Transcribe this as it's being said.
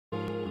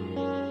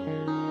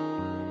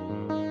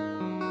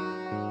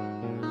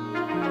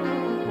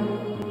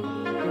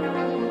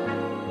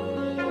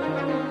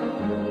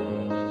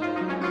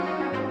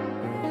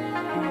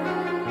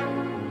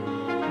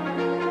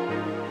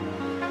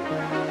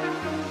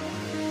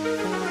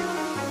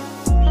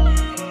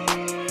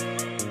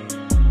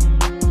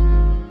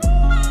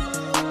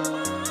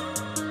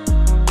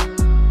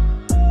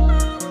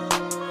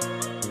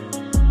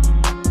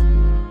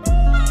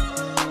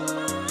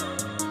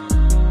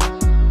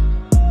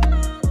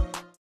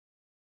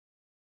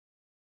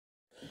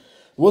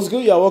What's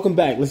good, y'all? Welcome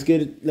back. Let's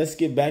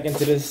get back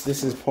into this.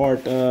 This is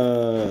part 4,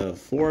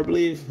 I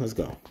believe. Let's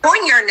go.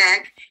 On your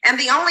neck, and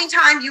the only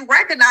time you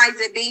recognize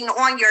it being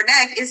on your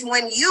neck is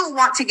when you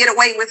want to get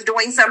away with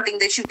doing something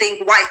that you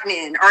think white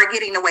men are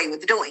getting away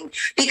with doing.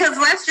 Because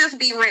let's just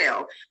be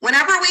real.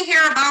 Whenever we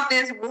hear about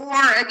this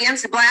war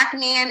against black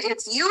men,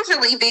 it's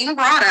usually being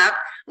brought up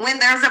when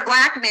there's a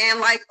black man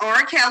like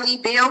R. Kelly,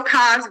 Bill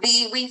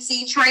Cosby. We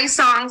see Trey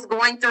Songz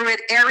going through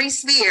it, Ari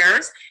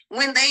Spears,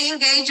 when they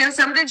engage in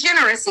some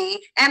degeneracy,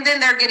 and then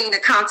they're getting a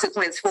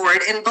consequence for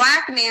it. And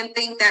black men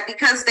think that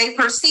because they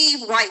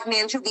perceive white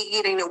men to be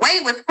getting away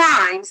with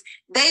crimes,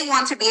 they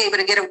want to be able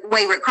to get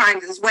away with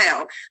crimes as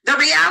well. The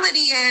reality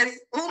is,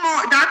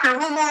 Dr.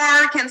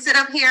 Umar can sit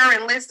up here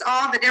and list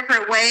all the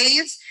different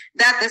ways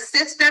that the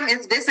system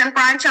is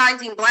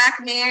disenfranchising black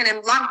men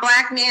and lump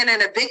black men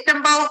in a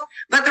victim boat.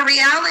 But the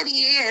reality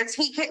is,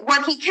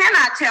 what he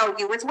cannot tell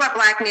you is what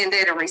black men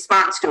did in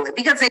response to it.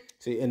 Because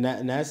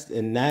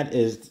that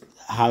is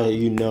how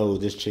you know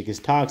this chick is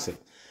toxic,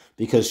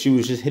 because she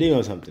was just hitting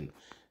on something.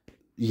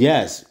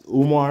 Yes,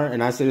 Umar,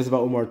 and I say this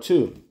about Umar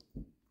too.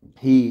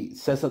 He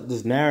sets up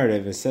this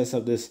narrative and sets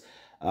up this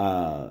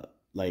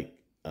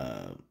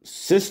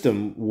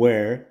system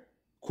where,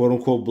 quote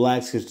unquote,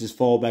 blacks could just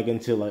fall back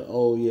into like,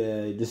 oh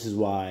yeah, this is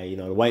why,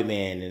 the white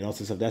man and all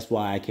this stuff. That's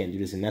why I can't do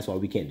this and that's why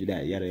we can't do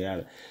that. Yada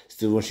yada.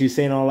 So when she's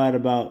saying all that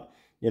about,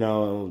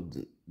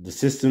 the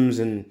systems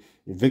and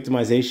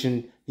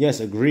victimization,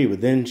 yes, agree.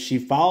 But then she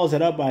follows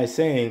it up by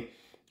saying,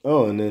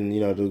 oh, and then,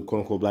 the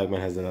quote unquote black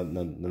man has done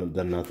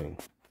nothing.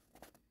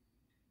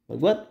 Like,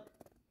 what?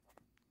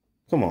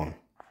 Come on.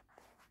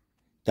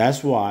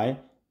 That's why,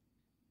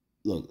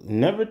 look,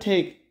 never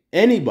take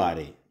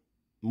anybody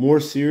more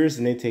serious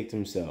than they take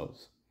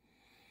themselves.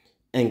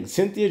 And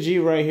Cynthia G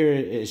right here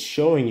is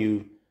showing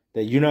you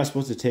that you're not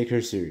supposed to take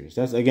her serious.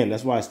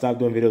 That's why I stopped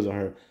doing videos on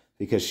her,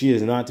 because she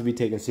is not to be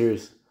taken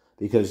serious,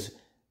 because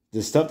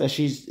the stuff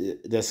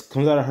that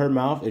comes out of her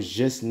mouth is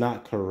just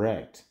not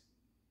correct.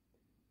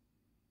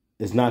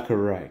 It's not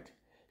correct.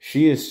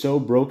 She is so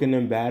broken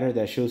and battered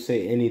that she'll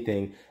say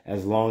anything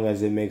as long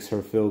as it makes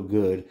her feel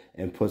good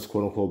and puts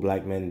quote unquote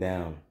black men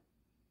down,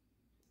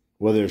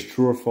 whether it's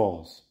true or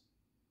false.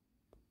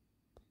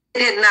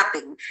 Did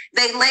nothing.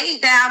 They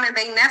laid down and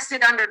they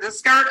nested under the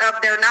skirt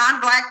of their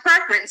non-black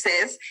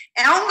preferences,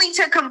 and only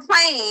to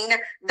complain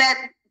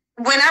that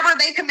whenever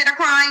they commit a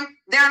crime,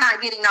 they're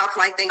not getting off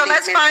like they did. So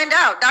let's find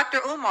out. Dr.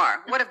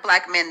 Umar, what have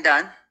black men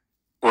done?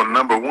 Well,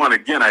 number one,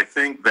 again, I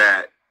think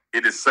that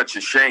it is such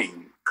a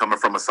shame, coming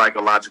from a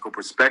psychological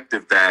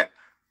perspective, that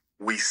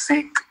we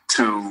seek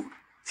to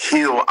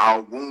heal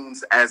our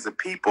wounds as a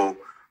people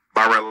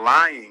by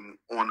relying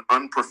on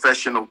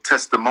unprofessional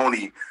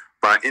testimony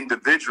by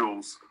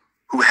individuals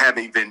who have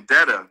a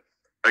vendetta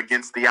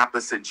against the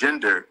opposite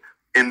gender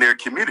in their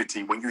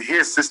community. When you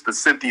hear Sister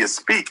Cynthia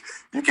speak,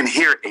 you can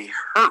hear a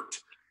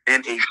hurt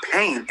and a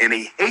pain and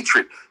a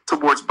hatred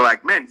towards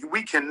black men.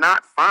 We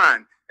cannot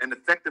find an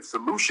effective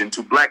solution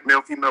to black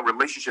male-female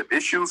relationship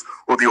issues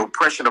or the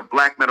oppression of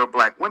black men or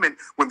black women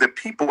when the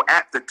people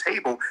at the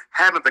table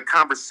having the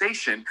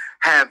conversation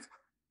have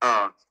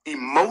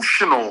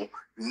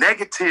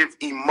negative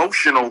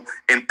emotional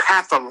and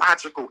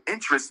pathological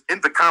interests in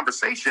the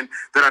conversation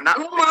that are not.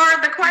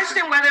 Umar, the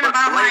question wasn't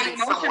about my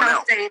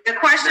emotional state. The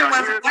question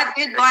was, what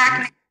did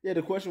black... Yeah,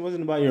 the question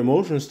wasn't about your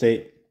emotional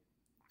state,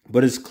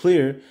 but it's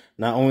clear,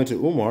 not only to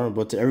Umar,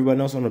 but to everybody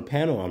else on the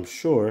panel, I'm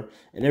sure,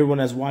 and everyone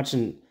that's watched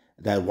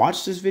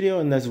this video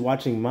and that's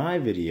watching my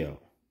video,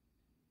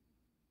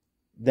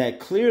 that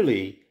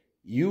clearly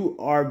you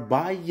are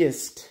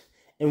biased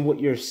in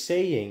what you're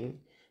saying,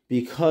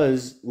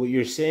 because what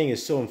you're saying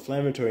is so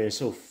inflammatory and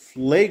so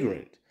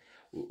flagrant,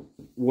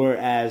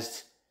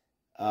 whereas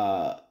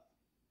a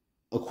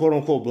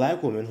quote-unquote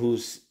black woman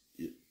who's,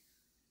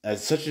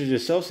 as such as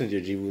yourself,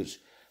 Cynthia G,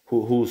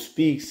 who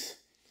speaks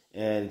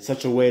in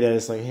such a way that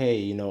it's like,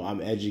 hey, I'm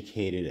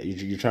educated,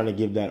 you're trying to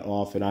give that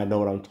off and I know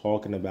what I'm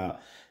talking about,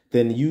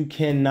 then you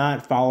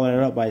cannot follow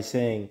that up by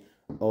saying,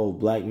 oh,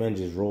 black men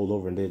just rolled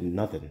over and did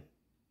nothing.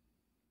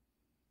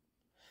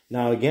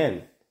 Now,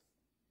 again,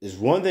 it's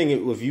one thing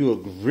if you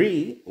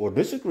agree or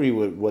disagree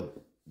with what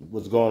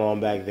was going on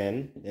back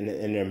then and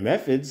their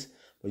methods,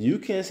 but you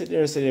can't sit there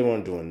and say they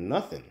weren't doing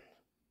nothing.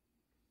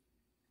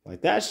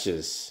 Like, that's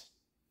just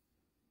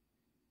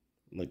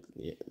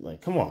like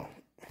come on.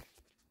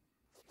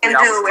 And do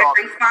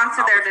in response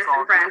to their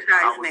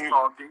disenfranchisement.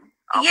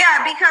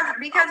 Yeah,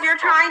 because you're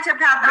trying to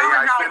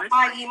pathologize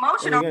my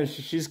emotional. And again,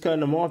 she's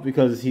cutting him off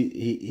because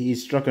he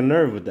struck a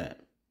nerve with that.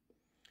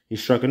 He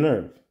struck a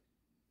nerve.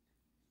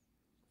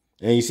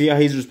 And you see how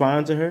he's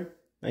responding to her?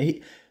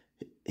 Like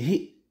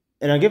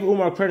and I give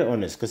Umar credit on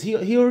this, because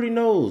he already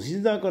knows. He's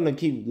not going to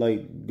keep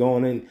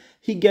going in.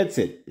 He gets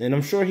it. And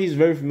I'm sure he's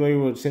very familiar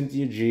with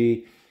Cynthia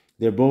G.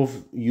 They're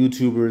both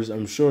YouTubers.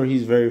 I'm sure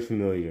he's very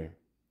familiar.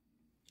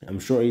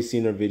 I'm sure he's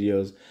seen her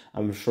videos.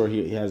 I'm sure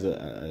he has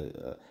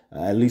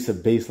at least a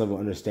base level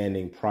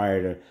understanding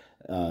prior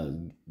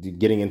to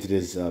getting into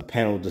this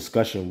panel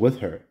discussion with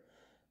her.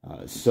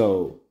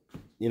 So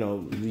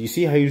you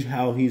see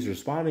how he's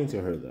responding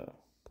to her though.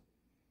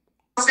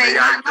 Say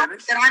I know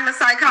that I'm a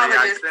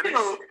psychologist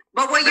too,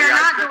 but what you're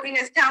not doing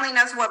is telling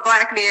us what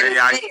black men.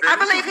 I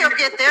believe he'll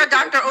get there,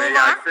 Dr. Umar. May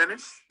I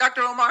finish?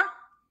 Dr. Umar.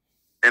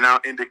 And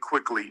I'll end it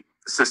quickly,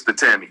 Sister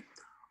Tammy.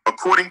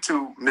 According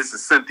to Mrs.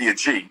 Cynthia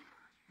G,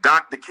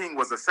 Dr. King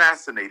was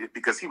assassinated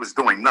because he was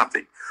doing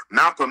nothing.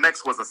 Malcolm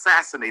X was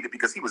assassinated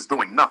because he was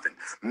doing nothing.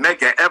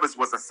 Medgar Evers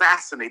was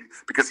assassinated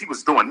because he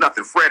was doing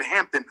nothing. Fred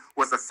Hampton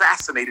was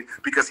assassinated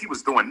because he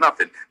was doing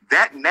nothing.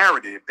 That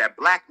narrative that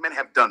black men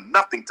have done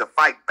nothing to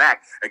fight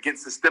back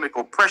against systemic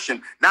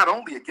oppression, not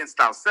only against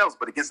ourselves,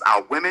 but against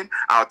our women,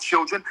 our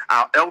children,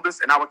 our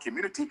elders, and our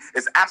community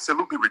is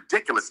absolutely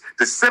ridiculous.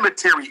 The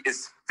cemetery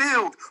is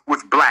filled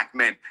with black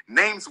men,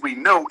 names we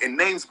know and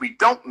names we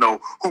don't know,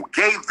 who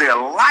gave their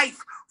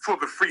life for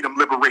the freedom,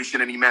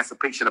 liberation, and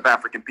emancipation of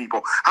African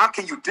people. How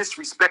can you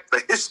disrespect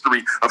the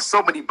history of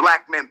so many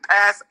black men,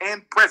 past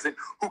and present,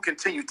 who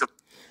continue to...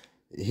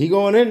 He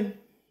going in.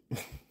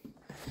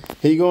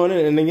 He going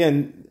in. And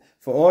again,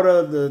 for all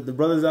the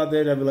brothers out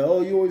there that be like,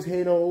 oh, you always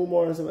hate on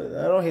Umar and stuff like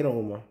that. I don't hate on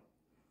Umar.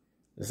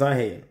 It's not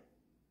hating.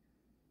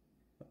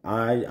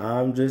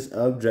 I'm just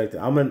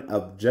objective. I'm an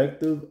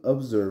objective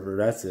observer.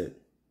 That's it.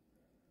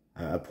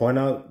 I point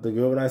out the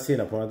good when I see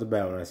it. I point out the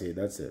bad when I see it.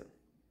 That's it.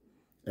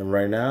 And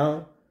right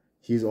now,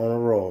 he's on a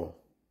roll.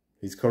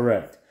 He's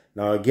correct.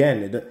 Now,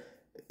 again,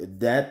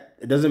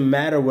 it doesn't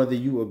matter whether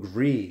you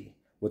agree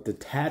with the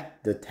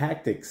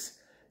tactics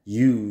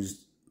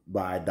used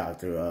by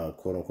Dr.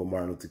 quote unquote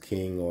Martin Luther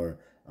King or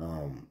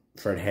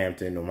Fred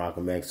Hampton or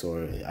Malcolm X,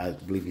 or I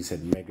believe he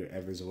said Medgar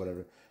Evers or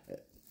whatever.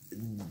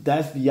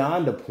 That's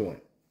beyond the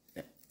point.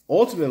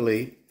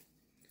 Ultimately,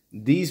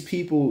 these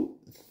people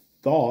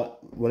thought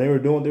when they were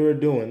doing what they were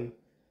doing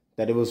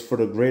that it was for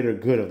the greater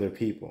good of their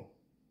people.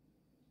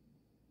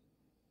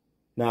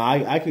 Now,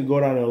 I could go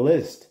down a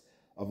list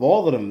of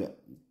all of them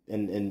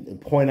and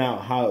point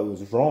out how it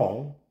was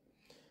wrong,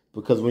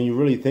 because when you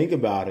really think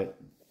about it,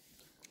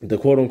 the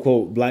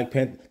quote-unquote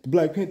the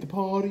Black Panther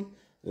Party,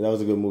 that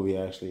was a good movie,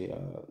 actually.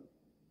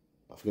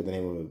 I forget the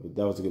name of it, but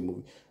that was a good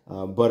movie.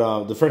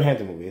 But the Fred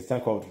Hampton movie, it's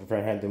not called the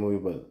Fred Hampton movie,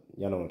 but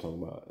y'all know what I'm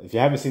talking about. If you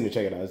haven't seen it,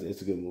 check it out.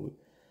 It's a good movie.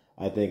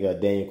 I think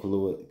Daniel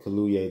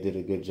Kaluuya did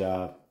a good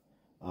job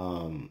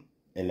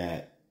in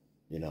that,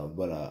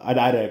 but I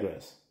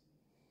digress.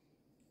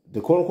 The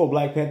quote-unquote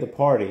Black Panther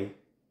Party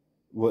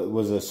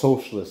was a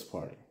socialist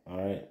party,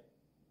 all right?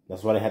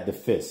 That's why they had the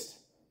fist.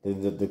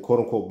 The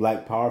quote-unquote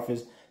Black Power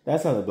fist,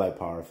 that's not the Black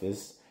Power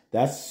fist.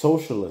 That's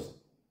socialism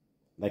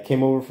that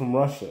came over from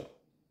Russia.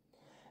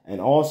 And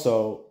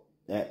also,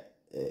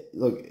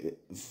 look,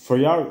 for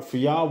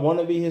y'all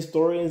wannabe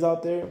historians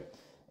out there,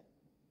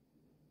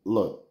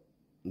 look,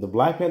 the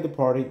Black Panther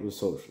Party was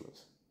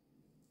socialist.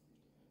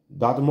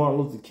 Dr. Martin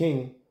Luther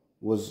King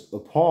was a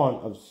pawn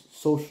of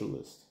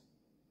socialists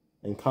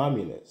and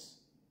communists.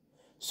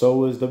 So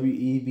was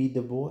W.E.B.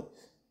 Du Bois.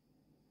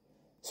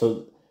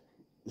 So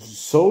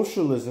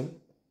socialism,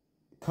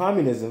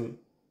 communism,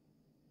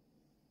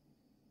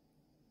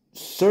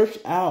 search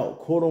out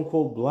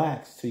quote-unquote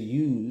blacks to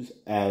use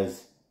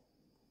as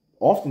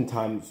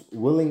oftentimes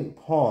willing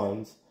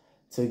pawns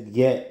to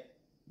get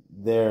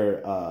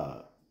their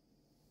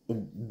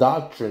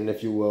doctrine,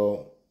 if you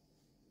will,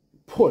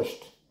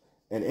 pushed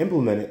and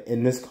implemented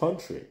in this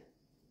country.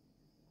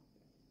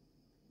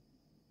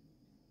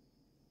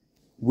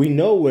 We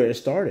know where it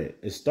started.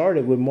 It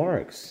started with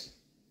Marx.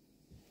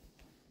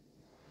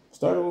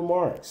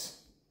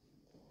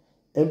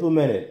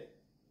 Implemented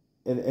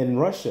in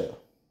Russia.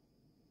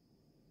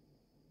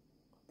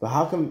 But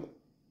how come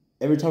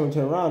every time we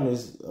turn around,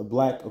 there's a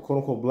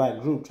quote-unquote black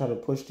group trying to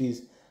push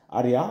these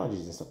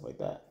ideologies and stuff like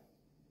that?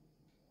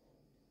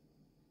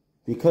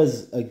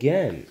 Because,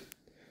 again,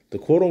 the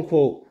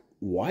quote-unquote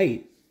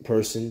white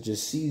person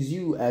just sees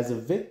you as a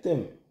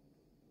victim.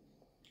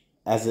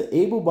 As an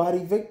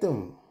able-bodied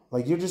victim.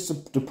 Like, you're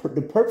just the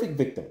perfect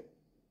victim.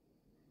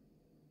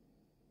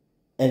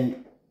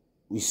 And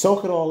we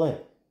soak it all in.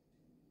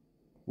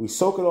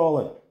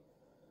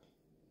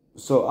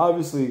 So,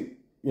 obviously,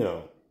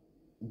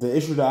 the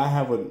issue that I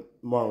have with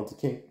Martin Luther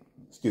King,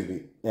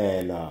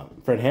 and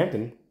Fred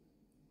Hampton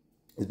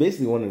is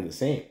basically one and the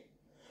same.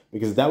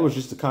 Because that was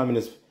just the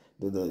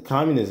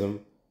communism,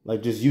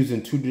 like just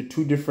using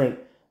two different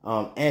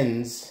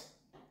ends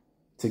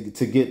to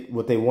get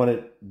what they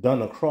wanted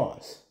done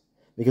across.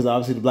 Because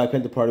obviously the Black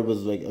Panther Party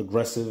was like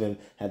aggressive and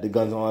had the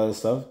guns and all that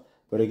stuff.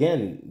 But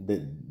again,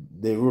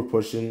 they were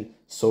pushing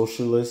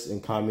socialist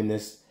and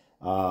communist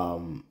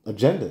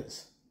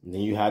agendas. And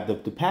then you had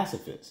the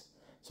pacifists.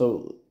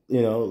 So,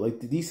 like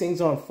these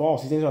things aren't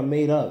false. These things aren't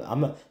made up.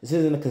 This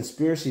isn't a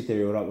conspiracy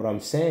theory. What I'm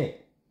saying,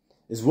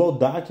 it's well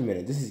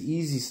documented. This is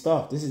easy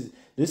stuff. This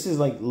is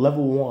like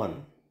level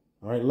 1,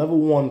 all right, level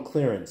 1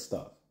 clearance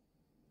stuff.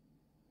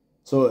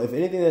 So if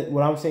anything,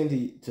 what I'm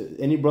saying to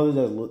any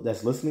brother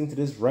that's listening to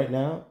this right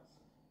now,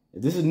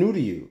 if this is new to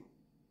you,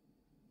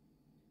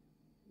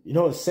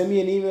 send me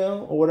an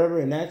email or whatever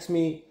and ask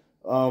me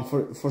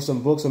for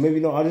some books, or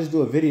maybe I'll just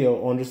do a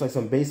video on just like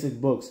some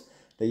basic books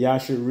that y'all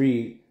should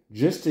read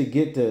just to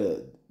get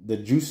the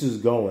juices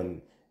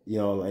going, you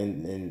know,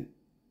 and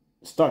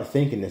start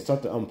thinking and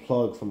start to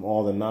unplug from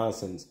all the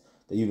nonsense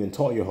that you've been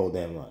taught your whole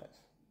damn life.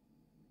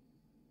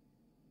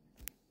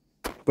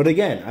 But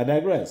again, I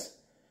digress.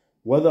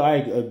 Whether I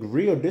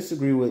agree or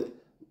disagree with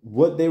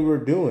what they were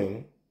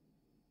doing,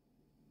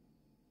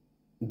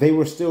 they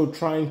were still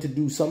trying to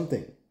do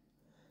something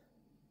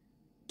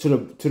to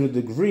the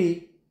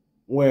degree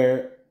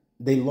where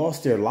they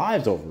lost their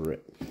lives over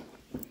it.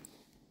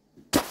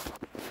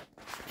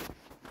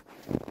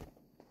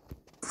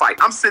 Fight.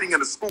 I'm sitting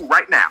in a school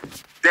right now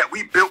that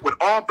we built with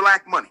all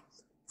black money.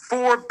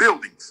 4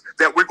 buildings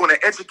that we're going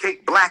to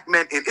educate black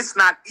men in. It's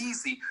not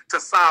easy to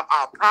solve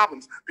our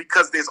problems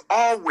because there's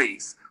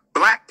always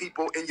black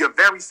people in your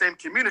very same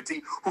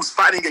community who's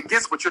fighting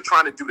against what you're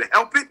trying to do to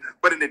help it.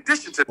 But in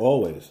addition to...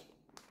 Always.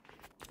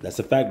 That's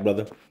a fact,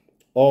 brother.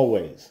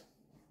 Always.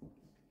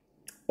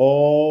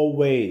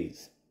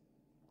 Always.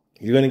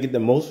 You're going to get the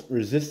most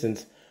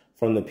resistance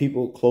from the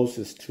people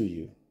closest to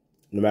you,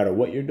 no matter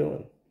what you're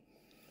doing.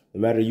 No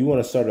matter you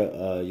want to start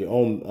your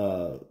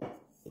own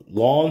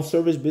lawn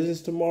service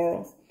business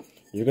tomorrow,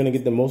 you're going to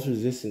get the most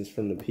resistance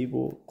from the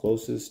people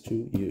closest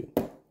to you.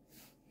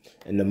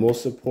 And the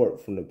most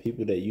support from the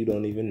people that you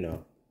don't even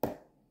know.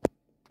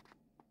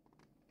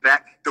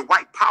 That the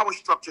white power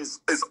structure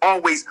is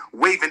always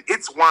waving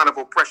its wand of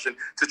oppression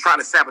to try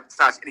to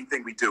sabotage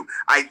anything we do.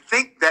 I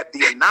think that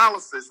the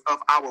analysis of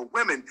our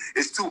women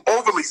is too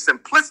overly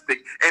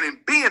simplistic, and in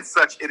being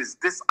such, it is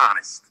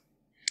dishonest.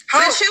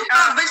 They've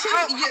done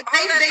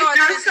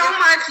so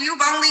much.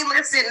 You've only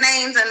listed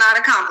names and not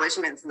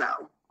accomplishments,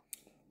 though.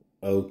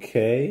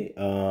 Okay.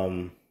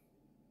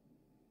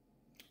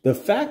 The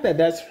fact that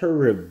that's her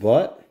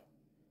rebut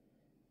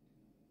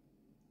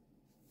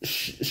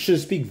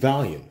should speak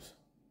volumes.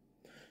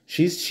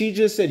 She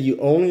just said you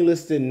only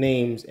listed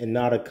names and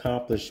not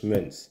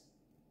accomplishments.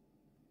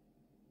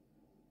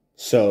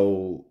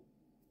 So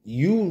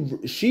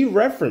she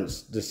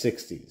referenced the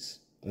 60s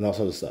and all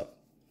sorts of stuff.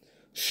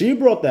 She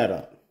brought that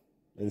up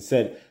and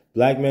said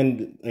black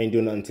men ain't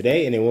doing nothing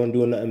today and they weren't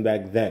doing nothing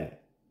back then.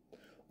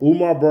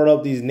 Umar brought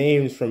up these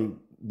names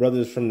from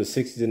brothers from the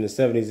 60s and the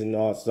 70s and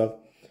all that stuff.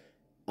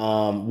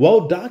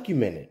 Well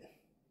documented.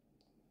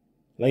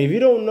 Like, if you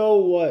don't know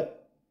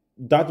what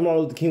Dr.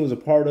 Martin Luther King was a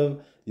part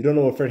of, you don't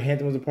know what Fred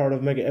Hampton was a part of,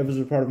 Medgar Evers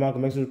was a part of,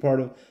 Malcolm X was a part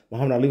of,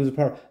 Muhammad Ali was a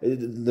part of.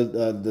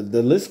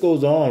 The list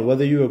goes on,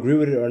 whether you agree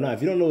with it or not.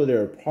 If you don't know what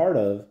they're a part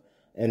of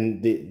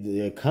and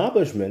the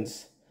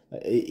accomplishments,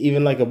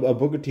 even like a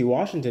Booker T.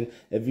 Washington,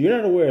 if you're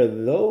not aware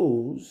of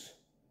those,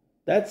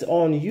 that's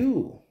on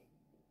you.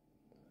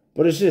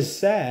 But it's just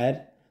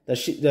sad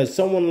that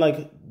someone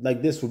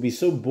like this would be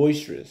so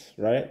boisterous,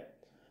 right?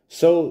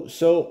 So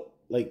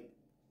like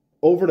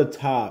over the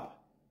top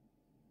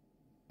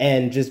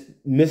and just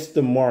miss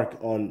the mark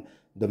on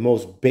the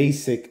most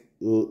basic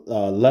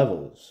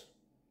levels.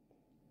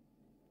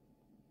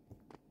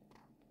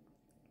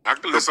 I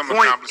can list some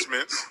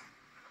accomplishments.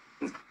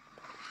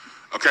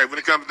 Okay, when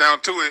it comes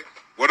down to it,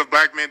 what have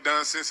black men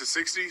done since the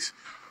 60s?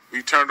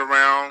 We've turned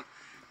around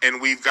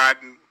and we're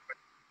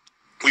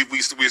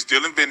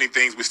still inventing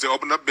things. We still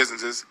open up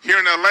businesses. Here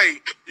in LA,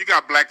 you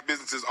got black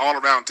businesses all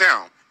around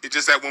town. It's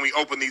just that when we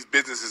open these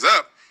businesses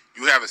up,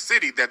 you have a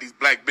city that these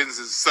black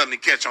businesses suddenly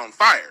catch on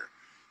fire.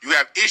 You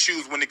have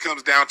issues when it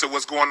comes down to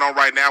what's going on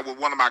right now with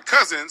one of my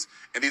cousins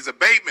and these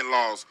abatement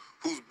laws,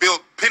 who's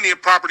built plenty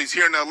of properties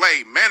here in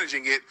LA,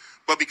 managing it,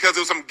 but because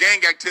there was some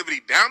gang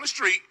activity down the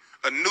street,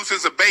 a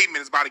nuisance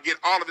abatement is about to get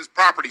all of his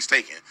properties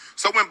taken.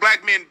 So when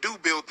black men do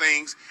build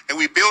things, and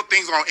we build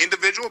things on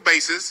individual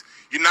basis,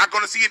 you're not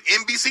going to see an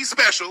NBC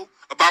special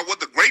about what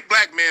the great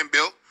black man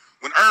built.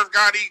 When Irv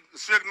Gotti,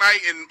 Suge Knight,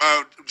 and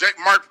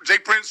J.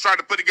 Prince tried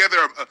to put together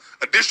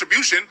a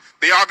distribution,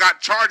 they all got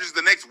charges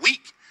the next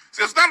week.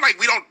 So it's not like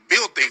we don't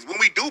build things. When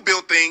we do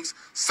build things,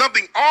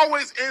 something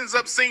always ends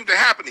up seeming to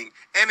happening.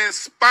 And in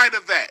spite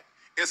of that,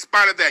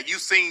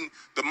 you've seen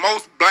the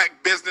most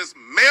black business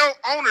male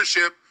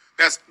ownership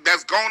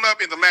that's gone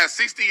up in the last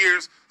 60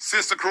 years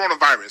since the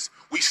coronavirus.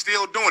 We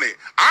still doing it.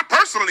 I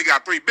personally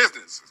got 3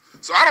 businesses,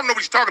 so I don't know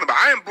what you're talking about.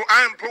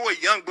 I employ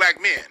young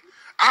black men.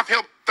 I've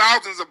helped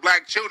thousands of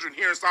black children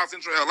here in South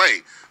Central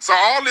LA. So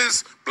all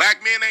this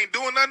black men ain't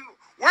doing nothing,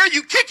 where are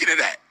you kicking it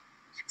at?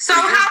 So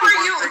how are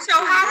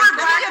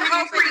black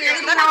men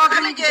creating all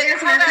these businesses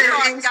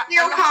and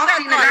still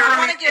costing the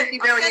government $50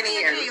 billion a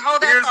year?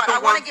 Hold that thought. I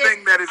want to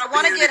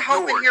get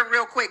hope in ignored. here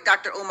real quick,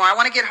 Dr. Umar. I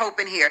want to get hope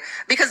in here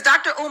because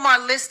Dr. Umar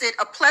listed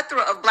a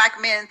plethora of black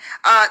men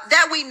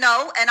that we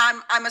know, and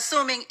I'm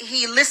assuming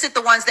he listed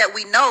the ones that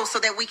we know so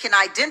that we can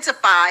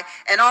identify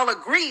and all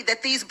agree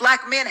that these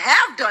black men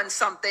have done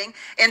something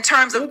in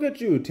terms of. Look at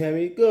you,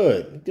 Tammy.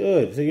 Good.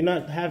 So you're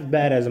not half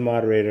bad as a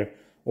moderator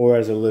or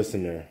as a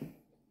listener.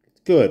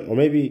 Good. Or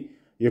maybe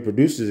your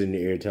producer's in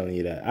your ear telling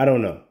you that. I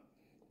don't know.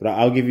 But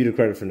I'll give you the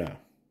credit for now.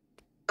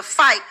 The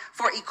fight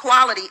for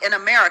equality in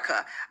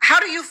America. How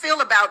do you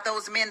feel about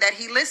those men that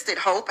he listed,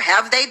 Hope?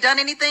 Have they done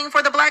anything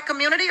for the black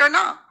community or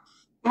not?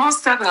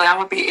 Most definitely, I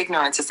would be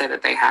ignorant to say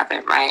that they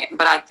haven't, right?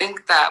 But I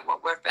think that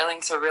what we're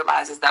failing to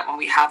realize is that when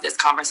we have this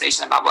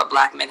conversation about what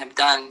Black men have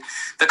done,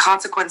 the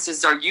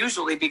consequences are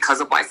usually because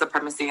of white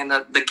supremacy and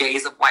the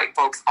gaze of white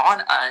folks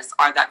on us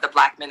are that the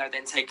Black men are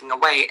then taken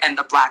away and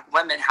the Black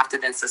women have to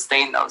then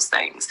sustain those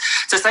things.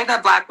 To say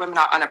that Black women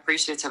are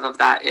unappreciative of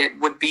that, it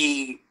would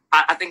be,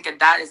 I think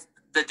that is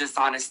the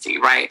dishonesty,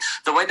 right?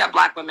 The way that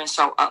Black women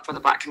show up for the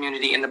Black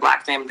community and the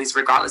Black families,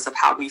 regardless of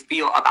how we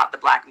feel about the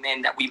Black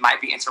men that we might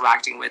be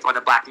interacting with or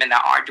the Black men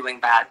that are doing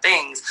bad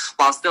things,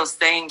 while still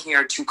staying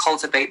here to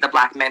cultivate the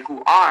Black men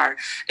who are,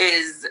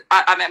 is,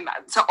 I mean,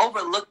 to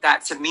overlook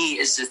that to me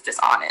is just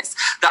dishonest.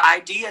 The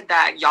idea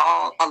that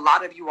a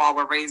lot of you all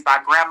were raised by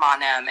grandma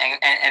them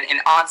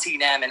and auntie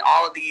them and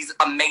all of these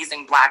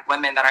amazing Black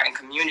women that are in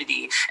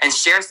community and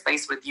share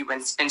space with you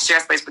and share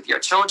space with your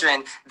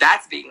children,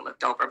 that's being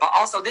looked over. But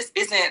also, this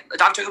isn't,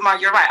 Dr. Umar,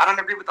 you're right. I don't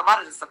agree with a lot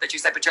of the stuff that you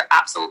said, but you're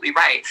absolutely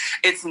right.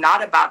 It's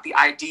not about the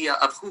idea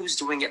of who's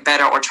doing it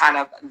better or trying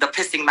to, the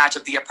pissing match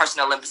of the oppression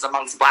Olympus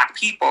amongst Black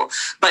people,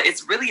 but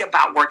it's really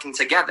about working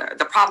together.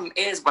 The problem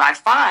is, what I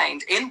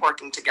find in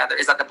working together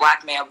is that the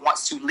Black man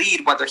wants to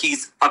lead, whether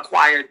he's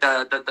acquired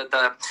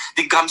the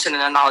gumption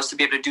and the knowledge to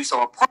be able to do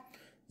so.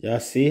 Y'all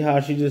see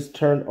how she just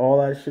turned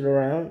all that shit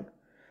around?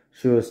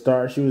 She was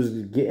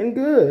getting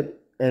good,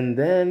 and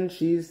then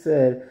she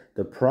said,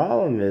 the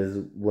problem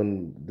is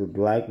when the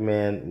Black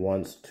man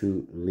wants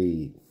to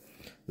lead.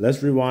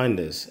 Let's rewind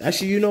this.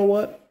 Actually, you know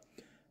what?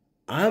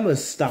 I'm going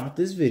to stop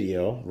this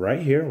video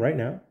right here, right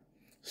now.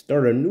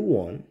 Start a new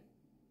one.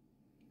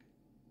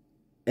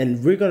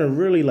 And we're going to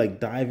really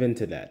dive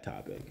into that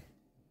topic.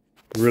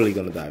 Really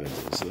going to dive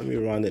into it. So let me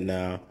rewind it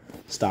now.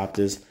 Stop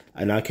this.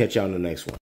 And I'll catch y'all on the next one.